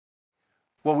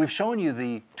Well, we've shown you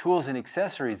the tools and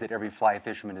accessories that every fly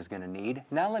fisherman is going to need.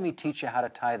 Now let me teach you how to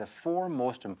tie the 4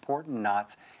 most important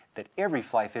knots that every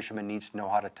fly fisherman needs to know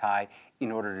how to tie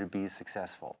in order to be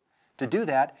successful. To do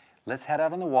that, let's head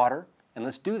out on the water and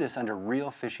let's do this under real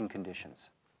fishing conditions.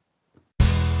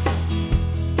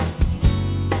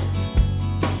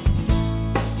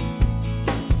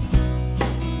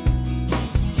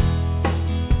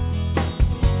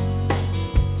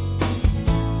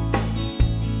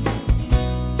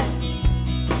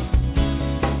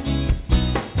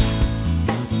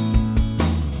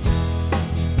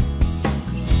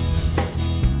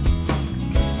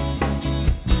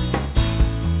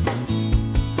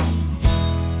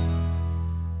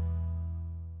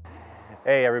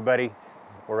 Hey everybody,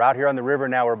 we're out here on the river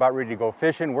now. We're about ready to go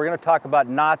fishing. We're going to talk about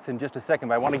knots in just a second,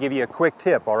 but I want to give you a quick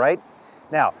tip, all right?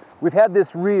 Now, we've had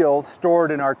this reel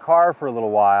stored in our car for a little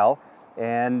while,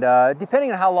 and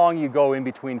depending on how long you go in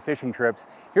between fishing trips,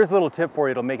 here's a little tip for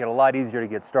you. It'll make it a lot easier to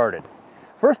get started.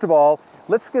 First of all,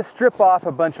 let's just strip off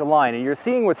a bunch of line, and you're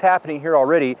seeing what's happening here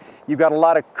already. You've got a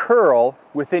lot of curl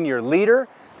within your leader.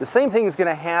 The same thing is going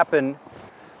to happen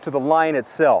to the line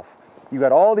itself. You've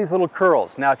got all these little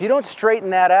curls. Now, if you don't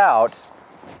straighten that out,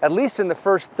 at least in the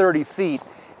first 30 feet,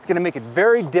 it's going to make it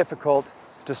very difficult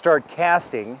to start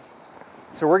casting.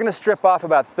 So we're going to strip off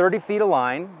about 30 feet of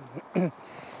line. It's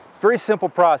a very simple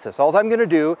process. All I'm going to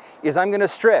do is I'm going to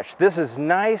stretch. This is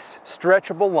nice,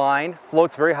 stretchable line,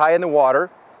 floats very high in the water.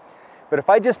 But if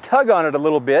I just tug on it a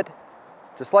little bit,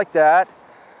 just like that,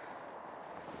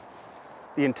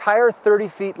 the entire 30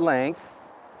 feet length,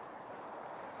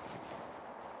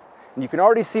 and you can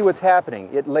already see what's happening.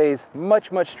 It lays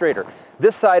much, much straighter.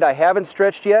 This side I haven't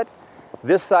stretched yet.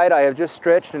 This side I have just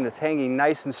stretched and it's hanging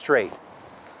nice and straight.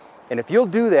 And if you'll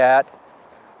do that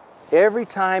every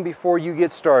time before you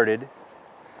get started,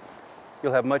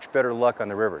 you'll have much better luck on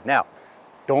the river. Now,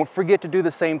 don't forget to do the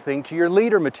same thing to your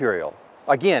leader material.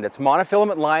 Again, it's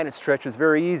monofilament line. It stretches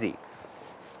very easy.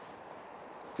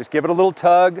 Just give it a little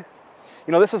tug.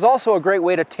 You know, this is also a great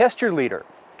way to test your leader.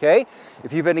 Okay?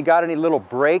 If you've got any little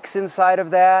breaks inside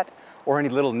of that or any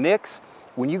little nicks,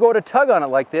 when you go to tug on it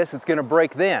like this, it's going to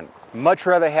break then. Much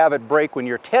rather have it break when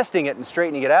you're testing it and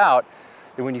straightening it out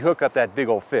than when you hook up that big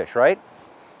old fish, right?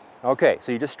 Okay,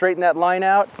 so you just straighten that line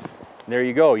out. There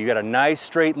you go. You got a nice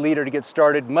straight leader to get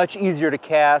started, much easier to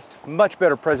cast, much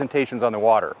better presentations on the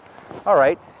water. All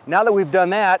right, now that we've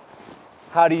done that,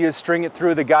 how do you string it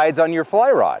through the guides on your fly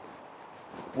rod?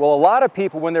 Well, a lot of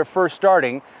people when they're first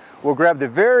starting will grab the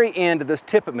very end of this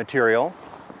tippet material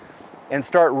and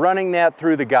start running that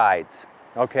through the guides.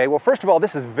 Okay, well first of all,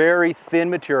 this is very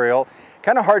thin material,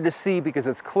 kind of hard to see because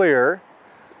it's clear,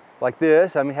 like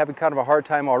this. I'm having kind of a hard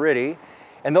time already,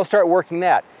 and they'll start working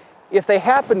that. If they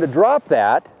happen to drop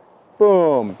that,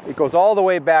 boom, it goes all the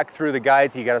way back through the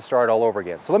guides. You got to start all over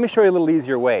again. So let me show you a little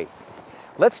easier way.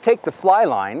 Let's take the fly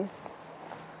line,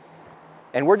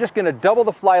 and we're just going to double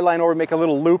the fly line over and make a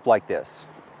little loop like this.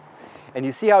 And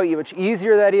you see how much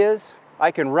easier that is?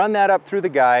 I can run that up through the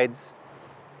guides.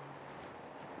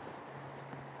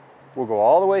 We'll go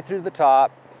all the way through the top.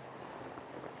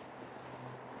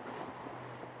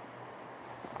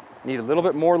 Need a little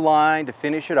bit more line to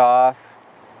finish it off.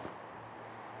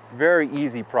 Very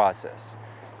easy process.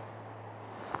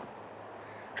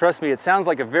 Trust me, it sounds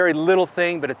like a very little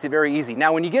thing, but it's very easy.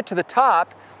 Now when you get to the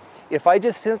top, if I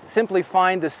just simply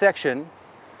find the section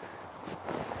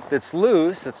that's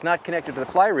loose, that's not connected to the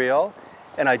fly reel,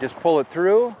 and I just pull it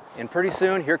through, and pretty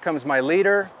soon here comes my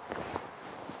leader.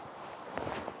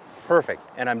 Perfect,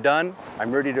 and I'm done.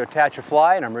 I'm ready to attach a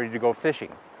fly and I'm ready to go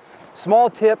fishing. Small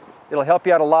tip, it'll help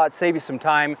you out a lot, save you some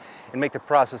time, and make the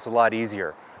process a lot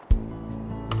easier.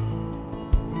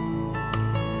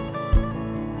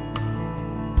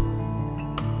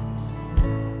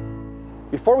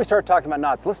 Before we start talking about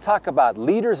knots, let's talk about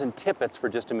leaders and tippets for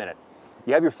just a minute.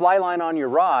 You have your fly line on your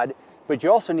rod, but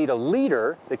you also need a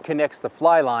leader that connects the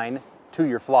fly line to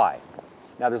your fly.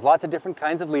 Now there's lots of different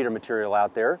kinds of leader material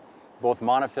out there, both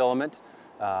monofilament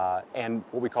and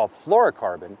what we call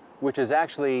fluorocarbon, which is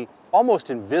actually almost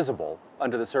invisible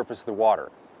under the surface of the water.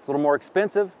 It's a little more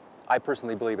expensive. I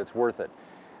personally believe it's worth it.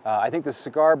 I think the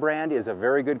Cigar brand is a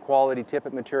very good quality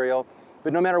tippet material,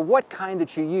 but no matter what kind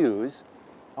that you use,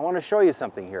 I want to show you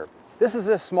something here. This is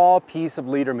a small piece of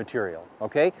leader material,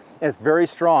 okay? And it's very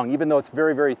strong, even though it's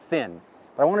very, very thin.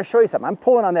 But I want to show you something. I'm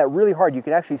pulling on that really hard. You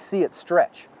can actually see it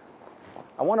stretch.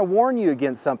 I want to warn you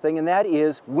against something, and that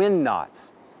is wind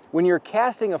knots. When you're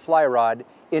casting a fly rod,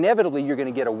 inevitably you're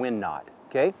going to get a wind knot,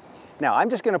 okay? Now, I'm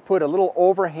just going to put a little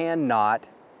overhand knot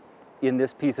in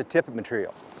this piece of tippet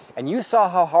material. And you saw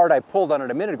how hard I pulled on it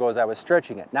a minute ago as I was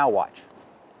stretching it. Now watch.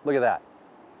 Look at that.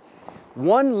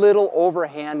 One little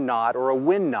overhand knot or a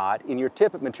wind knot in your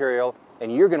tippet material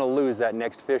and you're going to lose that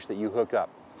next fish that you hook up.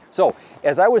 So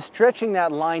as I was stretching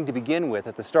that line to begin with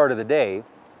at the start of the day,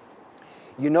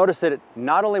 you notice that it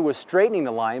not only was straightening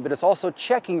the line, but it's also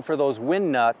checking for those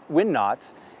wind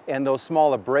knots and those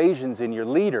small abrasions in your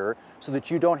leader so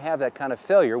that you don't have that kind of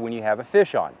failure when you have a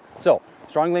fish on. So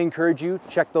strongly encourage you,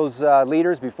 check those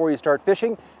leaders before you start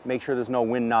fishing, make sure there's no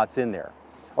wind knots in there.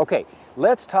 Okay,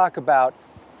 let's talk about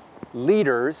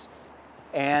leaders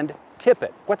and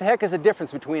tippet. What the heck is the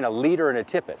difference between a leader and a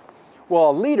tippet?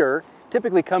 Well, a leader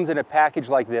typically comes in a package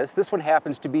like this. This one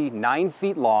happens to be 9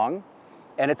 feet long,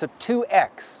 and it's a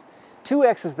 2X.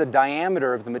 2X is the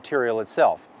diameter of the material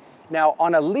itself. Now,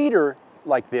 on a leader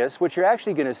like this, what you're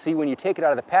actually going to see when you take it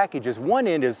out of the package is one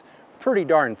end is pretty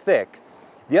darn thick,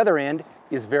 the other end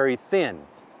is very thin.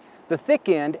 The thick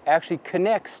end actually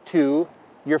connects to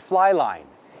your fly line.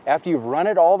 After you've run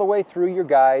it all the way through your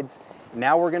guides,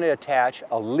 now we're going to attach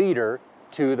a leader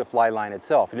to the fly line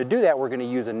itself. And to do that, we're going to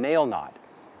use a nail knot.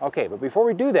 Okay, but before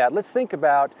we do that, let's think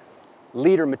about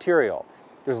leader material.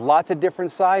 There's lots of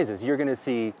different sizes. You're going to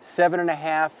see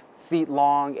 7.5 feet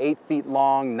long, 8 feet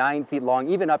long, 9 feet long,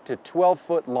 even up to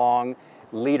 12-foot long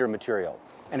leader material.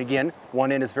 And again,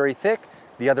 one end is very thick,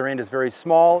 the other end is very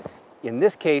small. In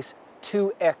this case,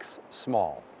 2X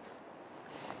small.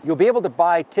 You'll be able to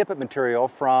buy tippet material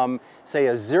from, say,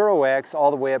 a 0X all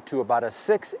the way up to about a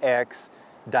 6X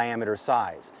diameter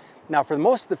size. Now, for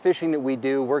most of the fishing that we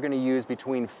do, we're going to use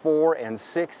between 4 and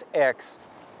 6X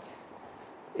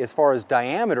as far as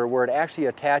diameter, where it actually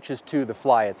attaches to the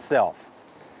fly itself.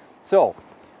 So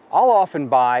I'll often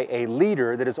buy a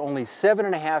leader that is only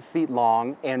 7.5 feet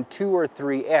long and 2 or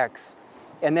 3X,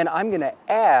 and then I'm going to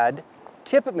add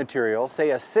tippet material,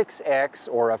 say a 6X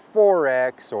or a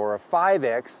 4X or a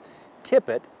 5X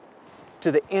tippet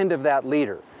to the end of that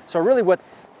leader. So really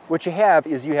what you have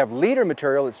is you have leader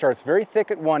material that starts very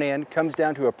thick at one end, comes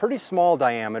down to a pretty small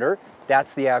diameter.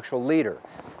 That's the actual leader.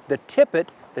 The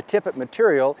tippet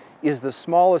material is the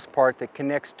smallest part that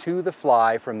connects to the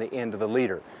fly from the end of the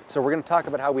leader. So we're going to talk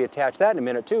about how we attach that in a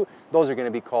minute too. Those are going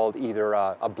to be called either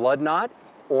a blood knot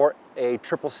or a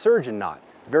triple surgeon knot.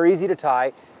 Very easy to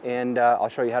tie, and I'll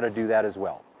show you how to do that as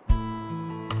well.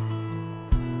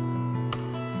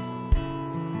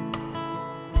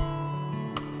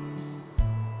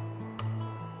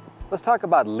 Let's talk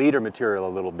about leader material a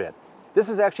little bit. This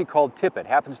is actually called tippet,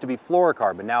 happens to be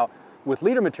fluorocarbon. Now, with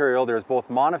leader material, there's both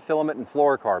monofilament and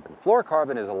fluorocarbon.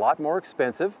 Fluorocarbon is a lot more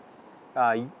expensive,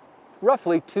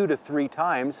 roughly 2 to 3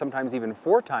 times, sometimes even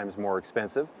 4 times more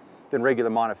expensive than regular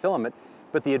monofilament.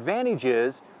 But the advantage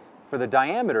is, for the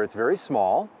diameter, it's very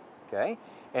small, okay,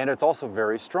 and it's also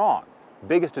very strong.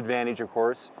 Biggest advantage, of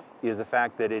course, is the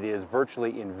fact that it is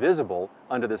virtually invisible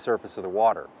under the surface of the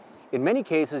water. In many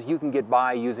cases, you can get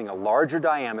by using a larger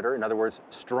diameter, in other words,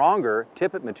 stronger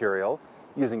tippet material,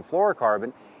 using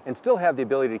fluorocarbon, and still have the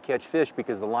ability to catch fish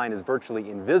because the line is virtually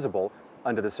invisible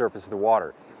under the surface of the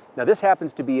water. Now, this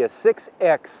happens to be a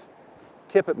 6X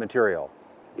tippet material.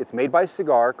 It's made by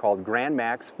Cigar, called Grand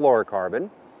Max fluorocarbon.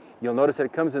 You'll notice that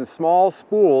it comes in small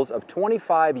spools of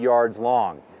 25 yards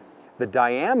long. The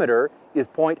diameter is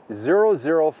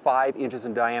 0.005 inches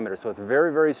in diameter, so it's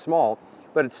very, very small,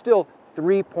 but it's still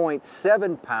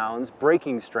 3.7 pounds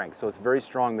breaking strength, so it's very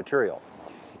strong material.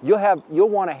 You'll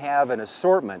want to have an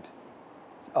assortment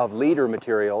of leader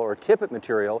material or tippet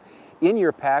material in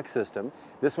your pack system.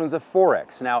 This one's a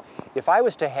 4X. Now, if I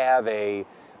was to have an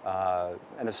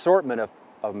assortment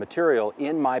of material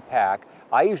in my pack,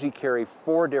 I usually carry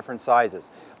 4 different sizes.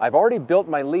 I've already built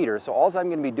my leader, so all I'm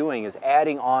going to be doing is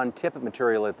adding on tippet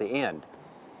material at the end.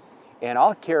 And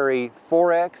I'll carry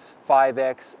 4X,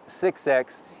 5X,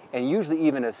 6X, and usually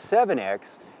even a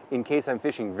 7X in case I'm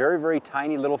fishing very, very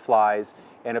tiny little flies,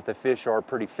 and if the fish are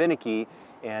pretty finicky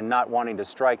and not wanting to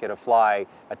strike at a fly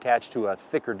attached to a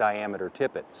thicker diameter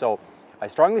tippet. So I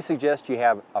strongly suggest you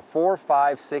have a 4,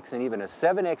 5, 6, and even a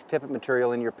 7X tippet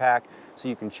material in your pack so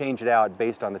you can change it out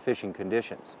based on the fishing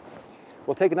conditions.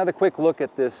 We'll take another quick look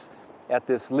at this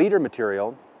leader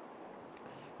material.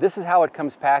 This is how it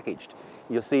comes packaged.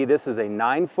 You'll see this is a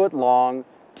 9-foot long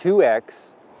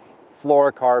 2X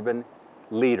fluorocarbon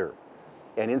leader.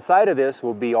 And inside of this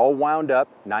will be all wound up,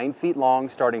 9 feet long,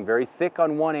 starting very thick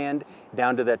on one end,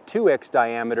 down to that 2X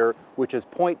diameter, which is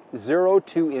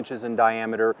 0.02 inches in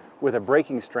diameter with a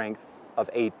breaking strength of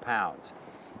 8 pounds.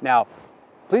 Now,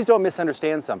 please don't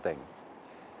misunderstand something.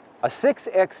 A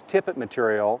 6X tippet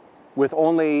material with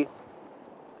only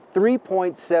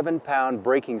 3.7 pound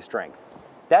breaking strength.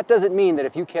 That doesn't mean that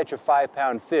if you catch a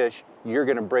 5-pound fish, you're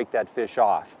going to break that fish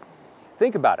off.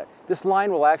 Think about it. This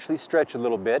line will actually stretch a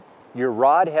little bit. Your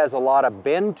rod has a lot of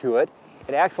bend to it.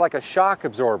 It acts like a shock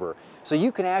absorber. So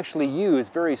you can actually use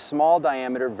very small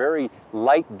diameter, very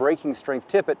light breaking strength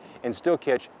tippet and still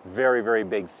catch very, very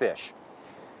big fish.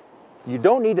 You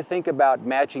don't need to think about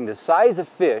matching the size of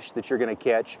fish that you're going to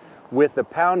catch with the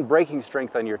pound breaking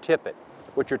strength on your tippet.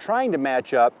 What you're trying to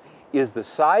match up is the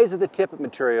size of the tippet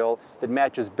material that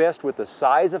matches best with the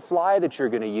size of fly that you're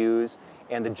going to use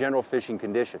and the general fishing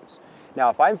conditions. Now,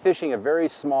 if I'm fishing a very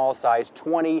small size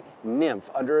 20 nymph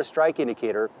under a strike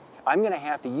indicator, I'm going to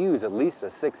have to use at least a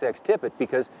 6X tippet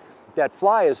because that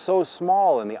fly is so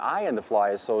small and the eye on the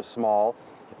fly is so small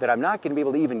that I'm not going to be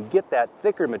able to even get that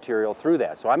thicker material through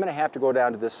that. So I'm going to have to go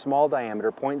down to this small diameter,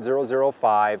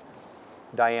 0.005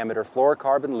 diameter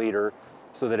fluorocarbon leader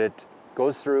so that it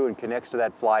goes through and connects to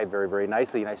that fly very, very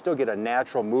nicely, and I still get a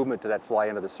natural movement to that fly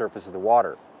under the surface of the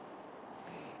water.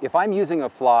 If I'm using a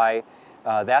fly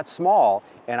that small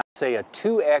and I say a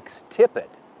 2X tippet,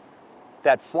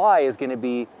 that fly is going to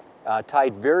be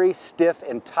tied very stiff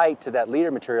and tight to that leader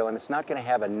material, and it's not going to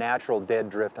have a natural dead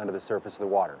drift under the surface of the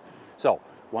water. So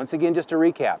once again, just to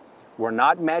recap, we're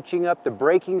not matching up the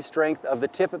breaking strength of the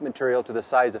tippet material to the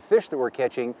size of fish that we're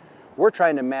catching. We're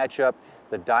trying to match up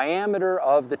the diameter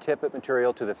of the tippet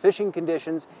material to the fishing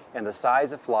conditions and the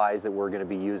size of flies that we're going to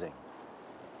be using.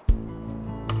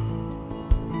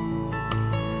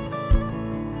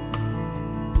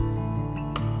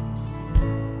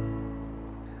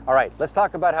 All right, let's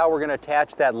talk about how we're going to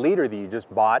attach that leader that you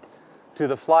just bought to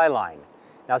the fly line.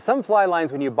 Now, some fly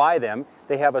lines, when you buy them,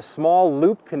 they have a small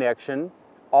loop connection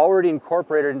already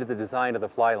incorporated into the design of the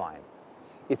fly line.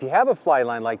 If you have a fly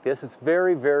line like this, it's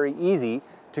very, very easy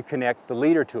to connect the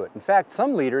leader to it. In fact,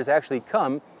 some leaders actually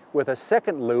come with a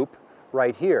second loop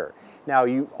right here. Now,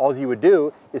 all you would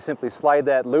do is simply slide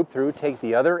that loop through, take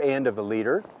the other end of the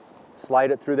leader,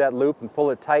 slide it through that loop and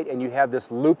pull it tight, and you have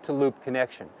this loop-to-loop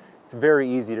connection. It's very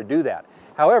easy to do that.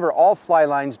 However, all fly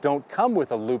lines don't come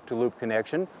with a loop-to-loop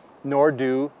connection, nor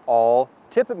do all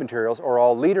tippet materials or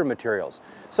all leader materials.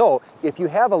 So if you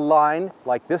have a line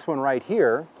like this one right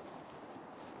here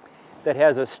that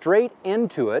has a straight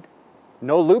end to it,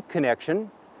 no loop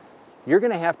connection, you're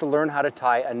going to have to learn how to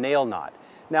tie a nail knot.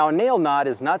 Now, a nail knot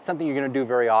is not something you're going to do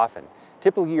very often.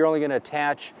 Typically, you're only going to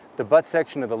attach the butt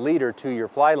section of the leader to your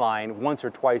fly line once or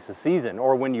twice a season,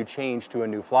 or when you change to a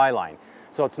new fly line.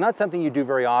 So it's not something you do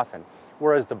very often.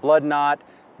 Whereas the blood knot,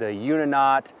 the uni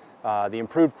knot, the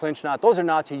improved clinch knot, those are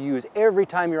knots you use every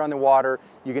time you're on the water.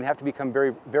 You're going to have to become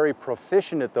very, very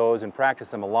proficient at those and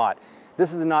practice them a lot.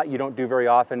 This is a knot you don't do very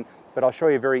often, but I'll show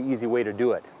you a very easy way to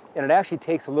do it. And it actually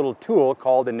takes a little tool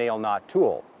called a nail knot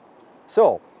tool.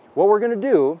 So what we're going to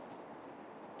do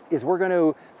is we're going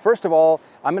to, first of all,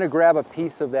 I'm going to grab a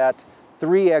piece of that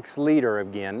 3X leader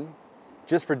again,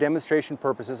 just for demonstration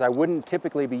purposes. I wouldn't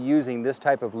typically be using this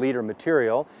type of leader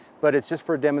material, but it's just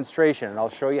for demonstration, and I'll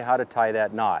show you how to tie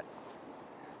that knot.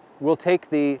 We'll take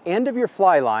the end of your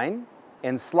fly line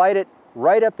and slide it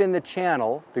right up in the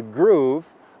channel, the groove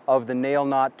of the nail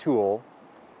knot tool.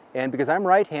 And because I'm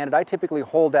right-handed, I typically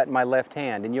hold that in my left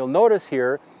hand. And you'll notice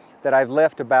here that I've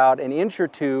left about an inch or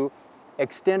two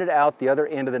extended out the other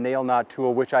end of the nail knot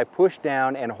tool, which I push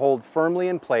down and hold firmly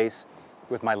in place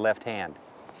with my left hand.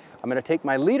 I'm going to take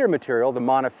my leader material, the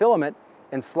monofilament,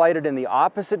 and slide it in the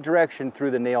opposite direction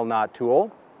through the nail knot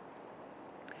tool.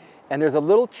 And there's a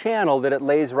little channel that it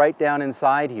lays right down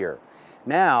inside here.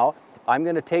 Now, I'm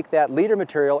going to take that leader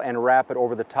material and wrap it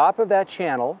over the top of that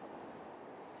channel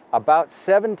about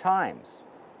 7 times.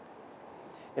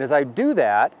 And as I do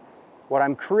that, what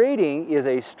I'm creating is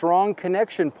a strong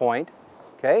connection point.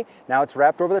 Okay, now it's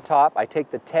wrapped over the top. I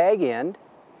take the tag end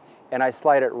and I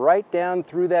slide it right down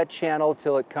through that channel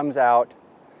till it comes out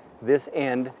this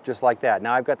end just like that.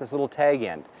 Now I've got this little tag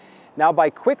end. Now by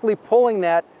quickly pulling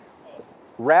that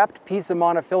wrapped piece of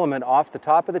monofilament off the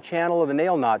top of the channel of the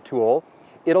nail knot tool,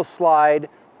 it'll slide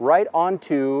right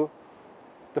onto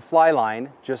the fly line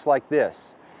just like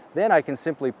this. Then I can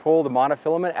simply pull the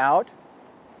monofilament out,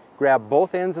 grab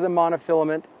both ends of the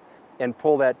monofilament, and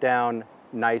pull that down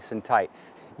nice and tight.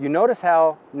 You notice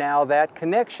how now that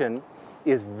connection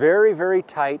is very, very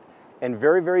tight and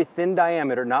very, very thin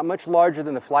diameter, not much larger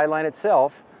than the fly line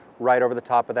itself, right over the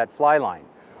top of that fly line.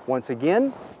 Once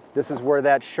again, this is where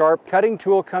that sharp cutting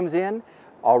tool comes in.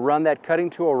 I'll run that cutting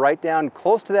tool right down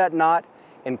close to that knot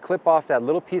and clip off that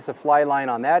little piece of fly line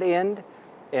on that end.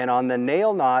 And on the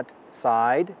nail knot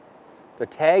side, the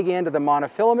tag end of the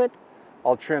monofilament,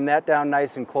 I'll trim that down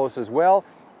nice and close as well.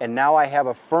 And now I have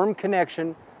a firm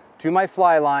connection to my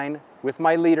fly line with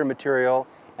my leader material,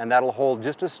 and that'll hold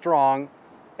just as strong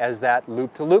as that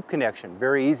loop-to-loop connection.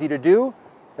 Very easy to do,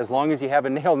 as long as you have a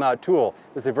nail knot tool.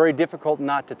 It's a very difficult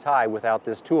knot to tie without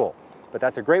this tool. But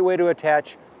that's a great way to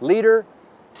attach leader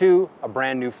to a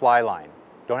brand new fly line.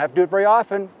 Don't have to do it very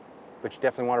often, but you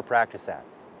definitely want to practice that.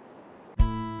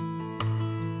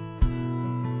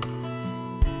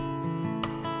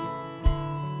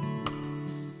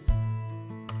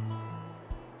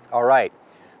 All right,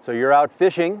 so you're out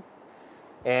fishing,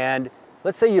 and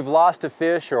let's say you've lost a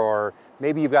fish, or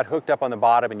maybe you've got hooked up on the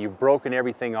bottom and you've broken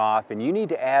everything off, and you need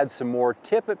to add some more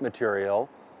tippet material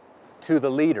to the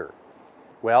leader.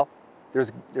 Well,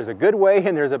 there's a good way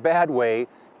and there's a bad way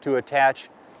to attach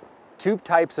two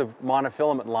types of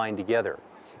monofilament line together.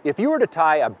 If you were to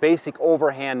tie a basic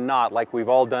overhand knot like we've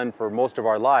all done for most of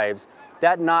our lives,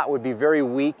 that knot would be very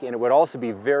weak, and it would also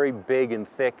be very big and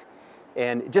thick,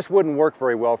 and it just wouldn't work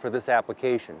very well for this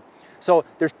application. So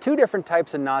there's two different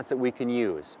types of knots that we can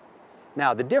use.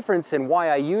 Now, the difference in why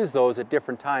I use those at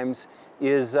different times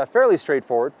is fairly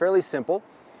straightforward, fairly simple.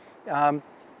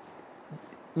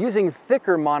 Using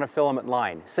thicker monofilament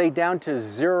line, say down to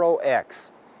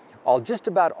 0x, I'll just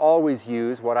about always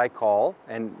use what I call,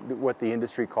 and what the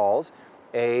industry calls,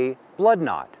 a blood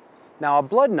knot. Now, a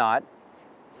blood knot,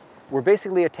 we're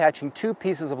basically attaching two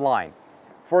pieces of line.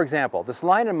 For example, this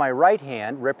line in my right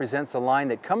hand represents the line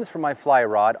that comes from my fly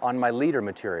rod on my leader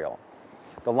material.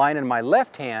 The line in my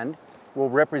left hand will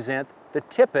represent the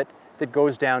tippet that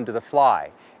goes down to the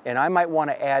fly. And I might want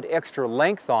to add extra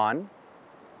length on,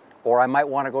 or I might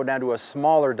want to go down to a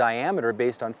smaller diameter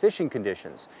based on fishing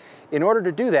conditions. In order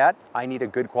to do that, I need a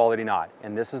good quality knot,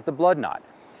 and this is the blood knot.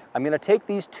 I'm going to take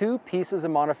these two pieces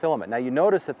of monofilament. Now you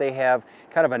notice that they have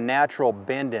kind of a natural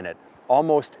bend in it,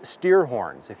 almost steer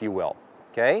horns, if you will.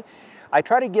 Okay? I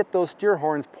try to get those steer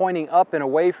horns pointing up and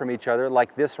away from each other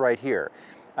like this right here.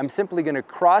 I'm simply going to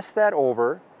cross that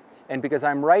over, and because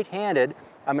I'm right-handed,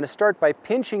 I'm going to start by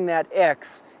pinching that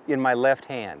X in my left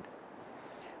hand.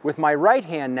 With my right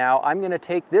hand now, I'm going to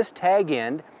take this tag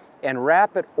end and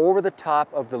wrap it over the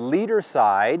top of the leader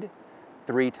side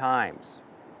 3 times.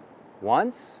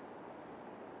 Once,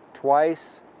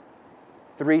 twice,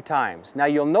 3 times. Now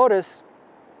you'll notice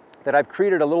that I've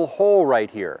created a little hole right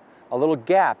here, a little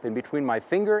gap in between my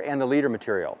finger and the leader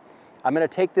material. I'm going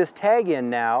to take this tag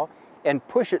end now and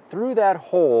push it through that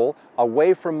hole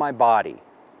away from my body.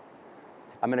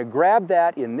 I'm going to grab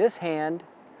that in this hand,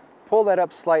 pull that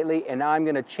up slightly, and now I'm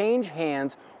going to change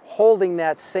hands holding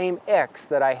that same X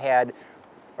that I had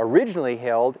originally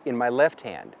held in my left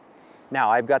hand. Now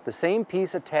I've got the same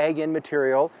piece of tag end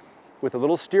material with a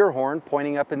little steer horn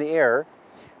pointing up in the air,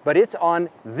 but it's on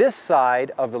this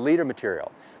side of the leader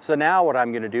material. So now what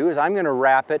I'm going to do is I'm going to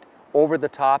wrap it over the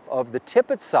top of the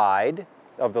tippet side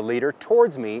of the leader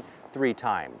towards me 3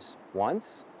 times.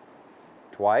 Once,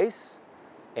 twice,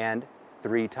 and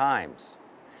 3 times.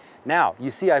 Now,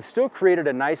 you see I've still created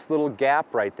a nice little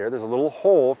gap right there. There's a little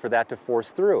hole for that to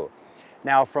force through.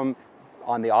 Now, from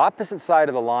on the opposite side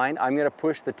of the line, I'm going to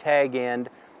push the tag end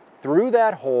through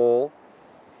that hole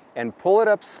and pull it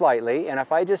up slightly. And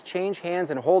if I just change hands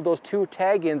and hold those 2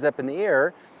 tag ends up in the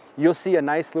air, you'll see a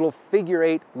nice little figure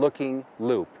 8 looking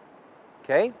loop.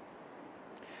 Okay?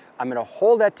 I'm going to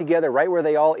hold that together right where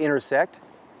they all intersect.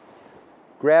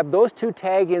 Grab those 2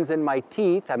 tag ends in my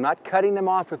teeth. I'm not cutting them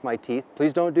off with my teeth.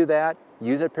 Please don't do that.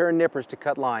 Use a pair of nippers to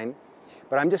cut line.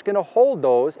 But I'm just going to hold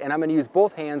those, and I'm going to use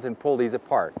both hands and pull these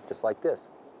apart, just like this.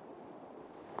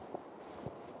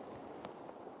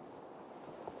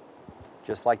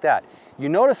 Just like that. You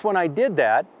notice when I did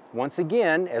that, once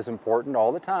again, as important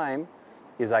all the time,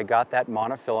 is I got that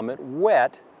monofilament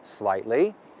wet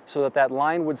slightly so that that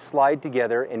line would slide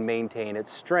together and maintain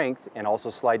its strength and also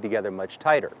slide together much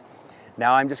tighter.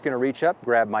 Now I'm just going to reach up,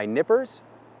 grab my nippers,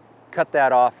 cut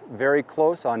that off very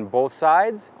close on both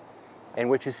sides, and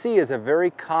what you see is a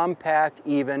very compact,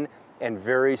 even, and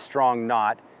very strong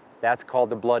knot. That's called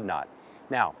the blood knot.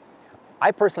 Now,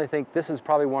 I personally think this is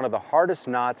probably one of the hardest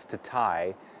knots to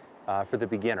tie for the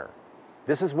beginner.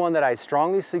 This is one that I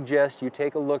strongly suggest you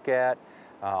take a look at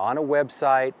on a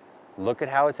website, look at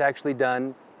how it's actually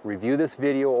done, review this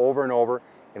video over and over,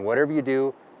 and whatever you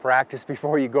do, practice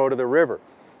before you go to the river.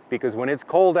 Because when it's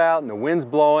cold out and the wind's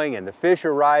blowing and the fish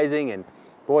are rising and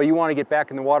boy, you want to get back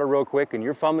in the water real quick and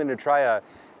you're fumbling to try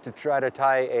to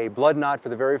tie a blood knot for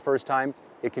the very first time,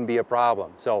 it can be a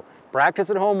problem. So practice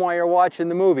at home while you're watching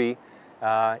the movie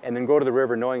and then go to the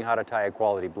river knowing how to tie a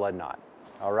quality blood knot.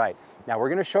 All right, now we're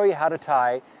going to show you how to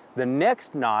tie the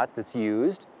next knot that's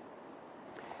used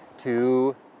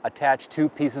to attach 2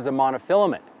 pieces of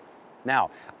monofilament.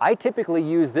 Now, I typically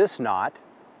use this knot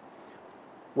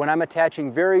when I'm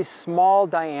attaching very small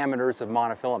diameters of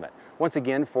monofilament. Once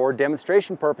again, for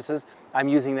demonstration purposes, I'm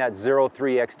using that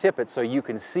 0.3x tippet so you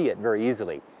can see it very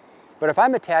easily. But if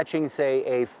I'm attaching, say,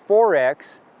 a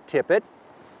 4x tippet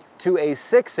to a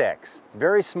 6x,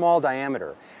 very small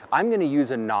diameter, I'm going to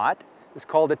use a knot. It's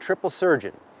called a triple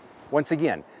surgeon. Once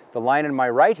again, the line in my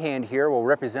right hand here will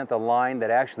represent the line that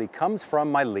actually comes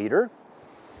from my leader.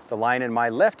 The line in my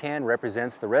left hand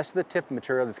represents the rest of the tip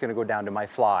material that's going to go down to my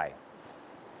fly.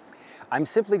 I'm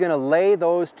simply going to lay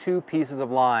those two pieces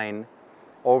of line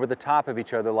over the top of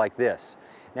each other like this.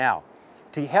 Now,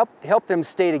 to help them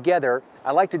stay together,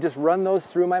 I like to just run those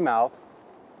through my mouth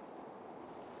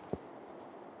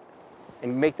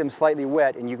and make them slightly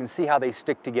wet, and you can see how they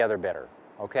stick together better.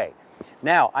 Okay,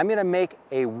 now I'm going to make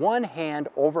a one-hand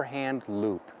overhand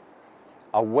loop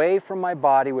away from my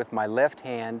body with my left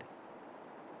hand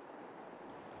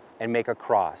and make a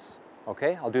cross.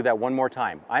 Okay, I'll do that one more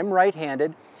time. I'm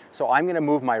right-handed, so I'm going to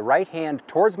move my right hand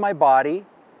towards my body,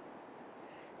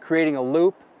 creating a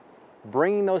loop,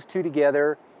 bringing those two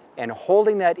together, and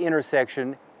holding that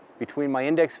intersection between my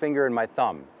index finger and my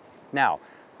thumb. Now,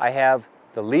 I have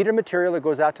the leader material that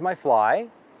goes out to my fly,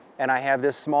 and I have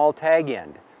this small tag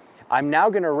end. I'm now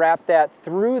going to wrap that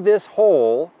through this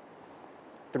hole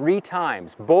 3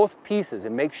 times, both pieces,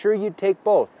 and make sure you take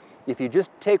both. If you just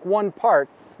take one part,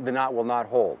 the knot will not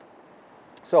hold.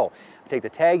 So, take the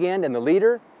tag end and the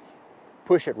leader,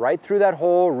 push it right through that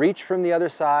hole, reach from the other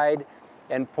side,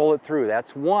 and pull it through.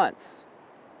 That's once.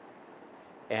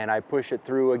 And I push it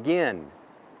through again.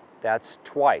 That's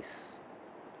twice.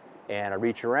 And I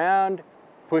reach around,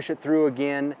 push it through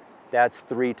again. That's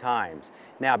 3 times.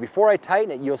 Now, before I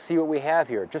tighten it, you'll see what we have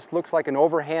here. It just looks like an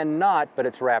overhand knot, but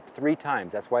it's wrapped 3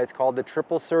 times. That's why it's called the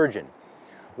triple surgeon.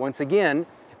 Once again,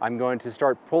 I'm going to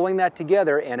start pulling that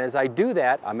together, and as I do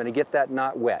that, I'm going to get that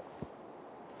knot wet.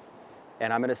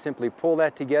 And I'm going to simply pull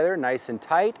that together nice and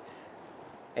tight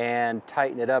and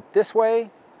tighten it up this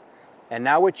way. And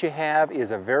now what you have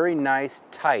is a very nice,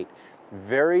 tight,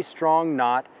 very strong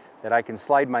knot that I can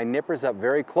slide my nippers up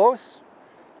very close,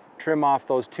 trim off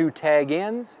those 2 tag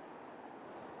ends,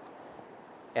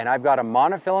 and I've got a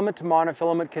monofilament to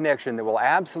monofilament connection that will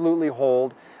absolutely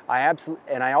hold.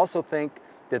 And I also think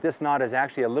that this knot is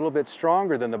actually a little bit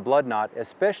stronger than the blood knot,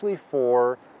 especially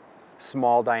for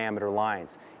small diameter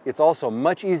lines. It's also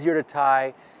much easier to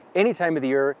tie any time of the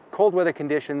year, cold weather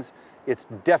conditions. It's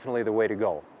definitely the way to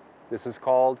go. This is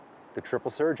called the triple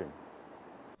surgeon.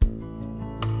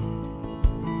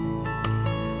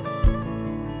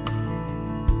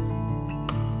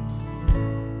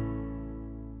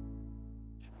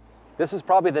 This is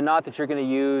probably the knot that you're going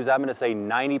to use, I'm going to say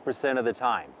 90% of the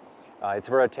time. It's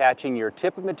for attaching your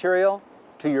tippet material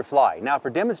to your fly. Now, for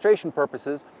demonstration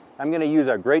purposes, I'm going to use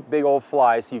a great big old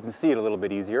fly so you can see it a little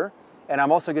bit easier. And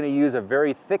I'm also going to use a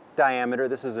very thick diameter.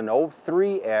 This is an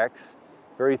 0.3x,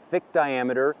 very thick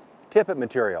diameter tippet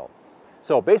material.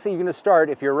 So basically you're going to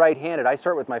start, if you're right-handed, I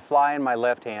start with my fly in my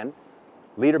left hand,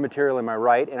 leader material in my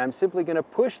right, and I'm simply going to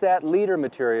push that leader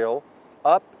material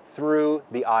up through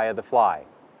the eye of the fly.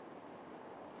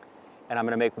 And I'm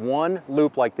going to make one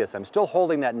loop like this. I'm still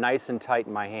holding that nice and tight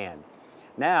in my hand.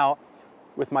 Now,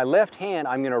 with my left hand,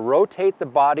 I'm going to rotate the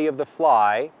body of the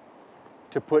fly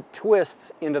to put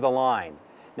twists into the line.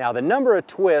 Now, the number of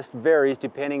twists varies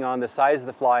depending on the size of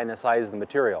the fly and the size of the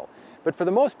material. But for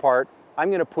the most part, I'm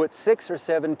going to put 6 or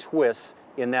 7 twists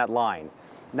in that line.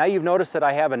 Now you've noticed that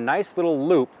I have a nice little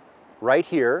loop right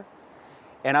here,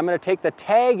 and I'm going to take the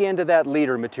tag end of that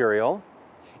leader material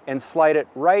and slide it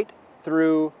right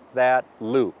through that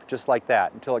loop, just like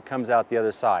that, until it comes out the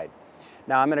other side.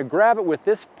 Now I'm going to grab it with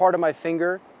this part of my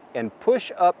finger and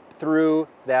push up through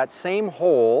that same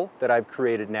hole that I've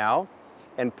created now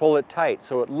and pull it tight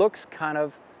so it looks kind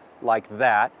of like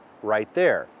that right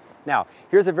there. Now,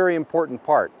 here's a very important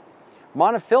part.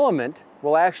 Monofilament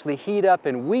will actually heat up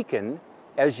and weaken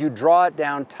as you draw it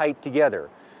down tight together.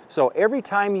 So every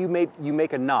time you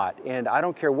make a knot, and I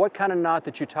don't care what kind of knot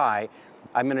that you tie,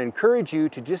 I'm going to encourage you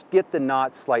to just get the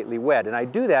knot slightly wet. And I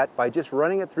do that by just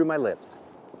running it through my lips.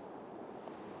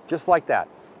 Just like that.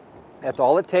 That's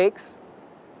all it takes.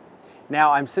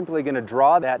 Now I'm simply going to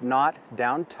draw that knot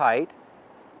down tight,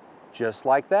 just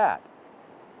like that.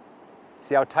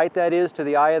 See how tight that is to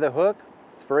the eye of the hook?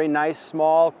 It's a very nice,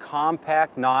 small,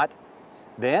 compact knot.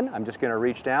 Then I'm just going to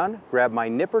reach down, grab my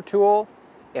nipper tool,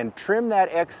 and trim that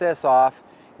excess off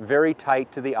very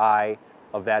tight to the eye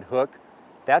of that hook.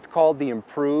 That's called the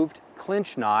improved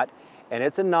clinch knot, and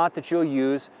it's a knot that you'll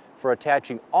use for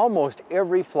attaching almost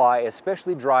every fly,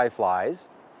 especially dry flies,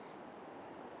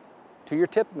 to your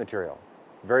tippet material.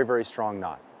 Very, very strong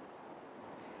knot.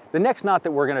 The next knot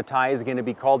that we're going to tie is going to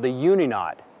be called the uni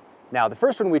knot. Now, the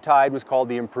first one we tied was called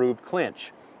the improved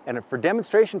clinch. And for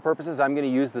demonstration purposes, I'm going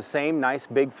to use the same nice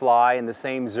big fly and the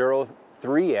same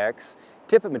 0.3x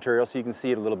tippet material so you can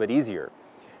see it a little bit easier.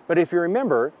 But if you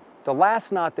remember, the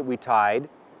last knot that we tied,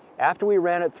 after we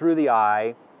ran it through the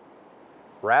eye,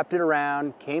 wrapped it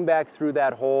around, came back through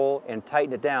that hole and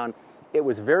tightened it down, it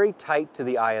was very tight to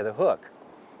the eye of the hook.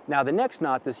 Now the next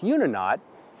knot, this uni knot,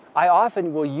 I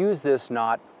often will use this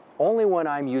knot only when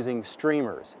I'm using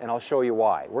streamers, and I'll show you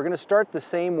why. We're going to start the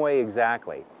same way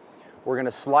exactly. We're going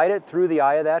to slide it through the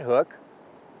eye of that hook,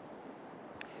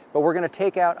 but we're going to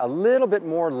take out a little bit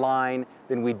more line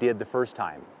than we did the first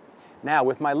time. Now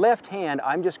with my left hand,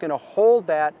 I'm just going to hold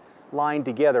that line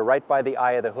together right by the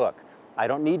eye of the hook. I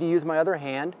don't need to use my other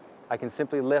hand. I can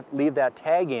simply leave that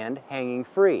tag end hanging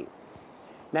free.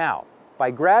 Now, by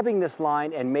grabbing this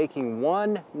line and making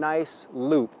one nice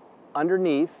loop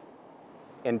underneath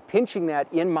and pinching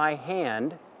that in my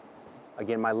hand,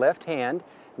 again my left hand,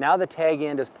 now the tag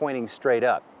end is pointing straight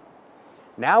up.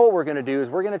 Now what we're going to do is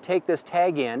we're going to take this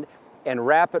tag end and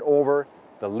wrap it over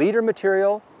the leader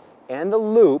material and the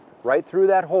loop right through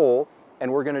that hole,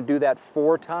 and we're going to do that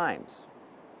 4 times.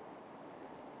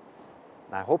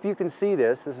 I hope you can see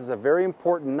this. This is a very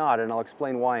important knot, and I'll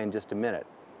explain why in just a minute.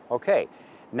 Okay,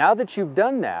 now that you've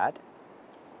done that,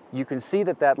 you can see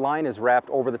that that line is wrapped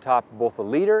over the top of both the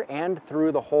leader and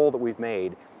through the hole that we've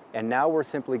made. And now we're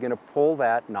simply going to pull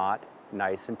that knot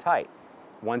nice and tight.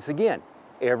 Once again,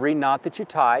 every knot that you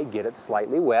tie, get it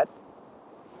slightly wet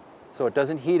so it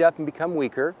doesn't heat up and become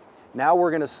weaker. Now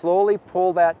we're going to slowly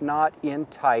pull that knot in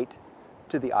tight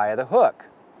to the eye of the hook.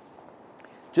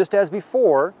 Just as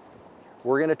before,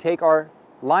 we're going to take our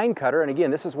line cutter, and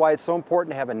again, this is why it's so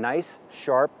important to have a nice,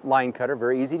 sharp line cutter,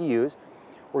 very easy to use.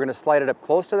 We're going to slide it up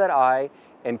close to that eye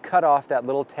and cut off that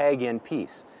little tag end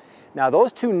piece. Now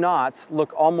those 2 knots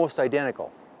look almost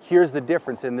identical. Here's the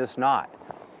difference in this knot.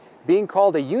 Being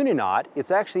called a uni knot,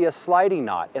 it's actually a sliding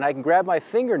knot, and I can grab my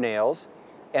fingernails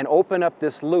and open up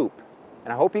this loop.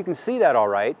 And I hope you can see that all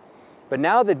right. But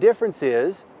now the difference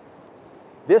is,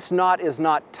 this knot is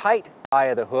not tight to the eye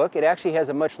of the hook. It actually has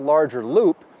a much larger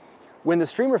loop. When the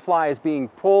streamer fly is being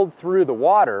pulled through the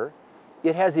water,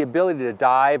 it has the ability to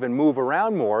dive and move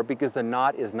around more because the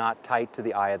knot is not tight to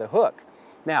the eye of the hook.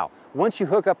 Now, once you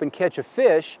hook up and catch a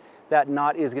fish, that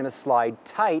knot is going to slide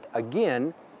tight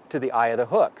again to the eye of the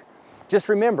hook. Just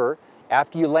remember,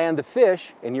 after you land the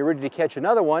fish and you're ready to catch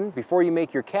another one, before you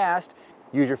make your cast,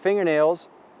 use your fingernails,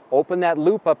 open that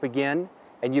loop up again,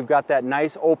 and you've got that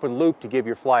nice open loop to give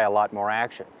your fly a lot more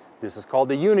action. This is called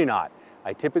the uni knot.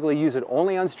 I typically use it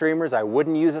only on streamers. I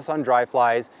wouldn't use this on dry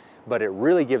flies, but it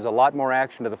really gives a lot more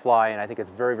action to the fly, and I think it's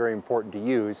very, very important to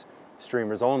use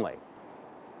streamers only.